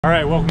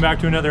Alright, welcome back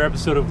to another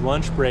episode of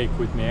Lunch Break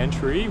with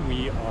Mantry.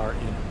 We are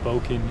in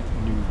Hoboken,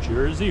 New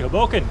Jersey.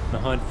 Hoboken! On the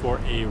hunt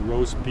for a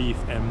roast beef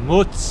and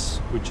mutz,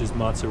 which is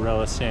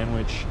mozzarella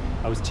sandwich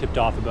I was tipped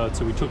off about.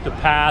 So we took the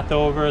path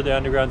over the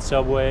underground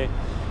subway.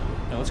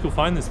 Now let's go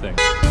find this thing.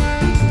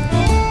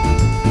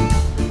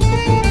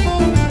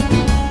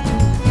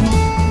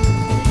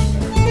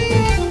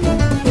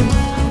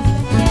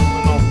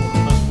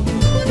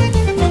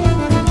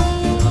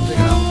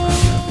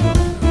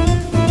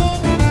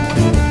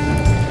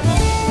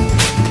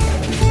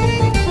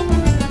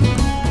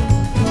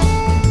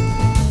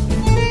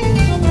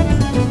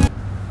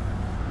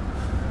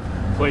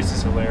 Place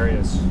is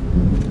hilarious.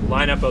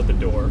 Line up out the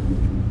door.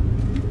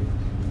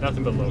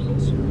 Nothing but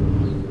locals.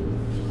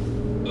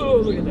 Oh,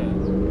 look at that.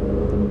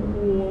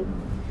 Whoa.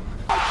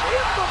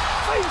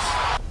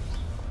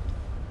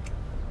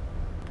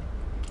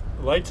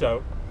 Lights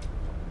out.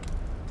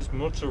 Just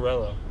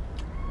mozzarella.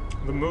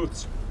 The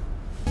mutz.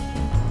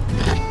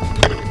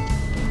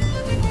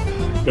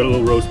 Got a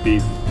little roast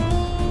beef.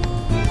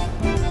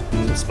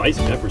 Some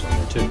spicy peppers on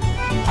there too.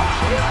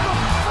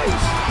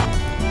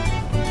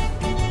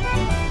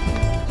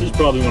 This is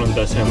probably one of the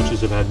best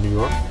sandwiches I've had in New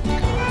York.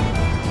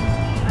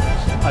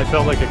 I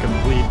felt like a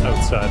complete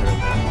outsider in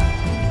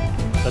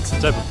there. That's the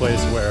type of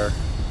place where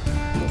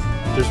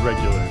there's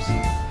regulars.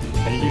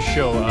 And you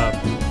show up